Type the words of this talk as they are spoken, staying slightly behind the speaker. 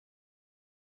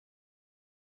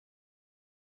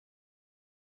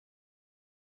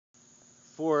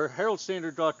For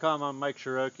HeraldStandard.com, I'm Mike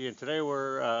Cherokee, and today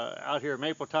we're out here at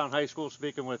Mapletown High School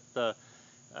speaking with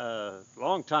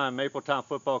longtime Mapletown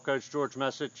football coach George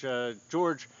Messich.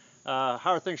 George, how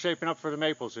are things shaping up for the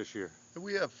Maples this year?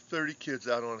 We have 30 kids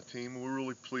out on a team, and we're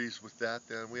really pleased with that.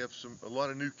 And we have a lot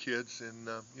of new kids, and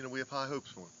we have high hopes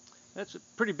for them. That's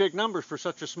pretty big numbers for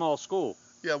such a small school.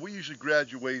 Yeah, we usually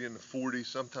graduate in the 40s,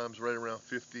 sometimes right around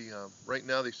 50. Right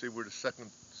now, they say we're the second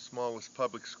smallest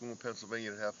public school in Pennsylvania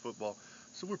to have football,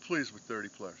 so we're pleased with 30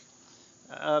 players.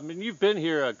 And you've been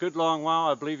here a good long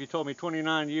while. I believe you told me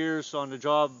 29 years on the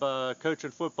job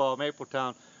coaching football at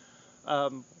Mapletown.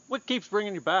 What keeps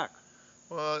bringing you back?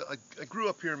 Well, I grew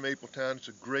up here in Mapletown. It's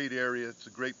a great area. It's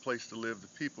a great place to live. The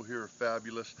people here are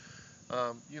fabulous.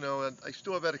 And I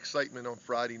still have that excitement on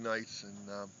Friday nights,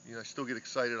 and I still get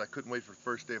excited. I couldn't wait for the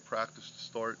first day of practice to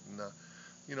start,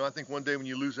 and I think one day when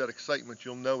you lose that excitement,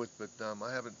 you'll know it, but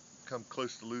I haven't come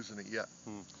close to losing it yet.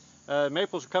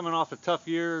 Maples are coming off a tough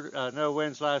year, no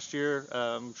wins last year.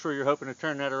 I'm sure you're hoping to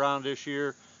turn that around this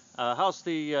year. How's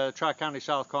the Tri-County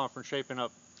South Conference shaping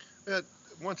up?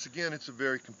 Once again, it's a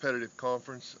very competitive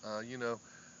conference.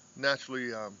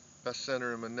 Naturally, Best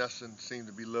Center and Monessen seem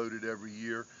to be loaded every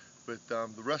year, but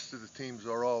the rest of the teams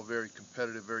are all very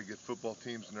competitive, very good football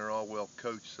teams, and they're all well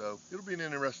coached, so it'll be an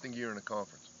interesting year in the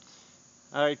conference.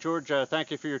 All right, George,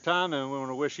 thank you for your time, and we want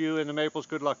to wish you and the Maples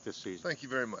good luck this season. Thank you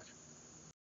very much.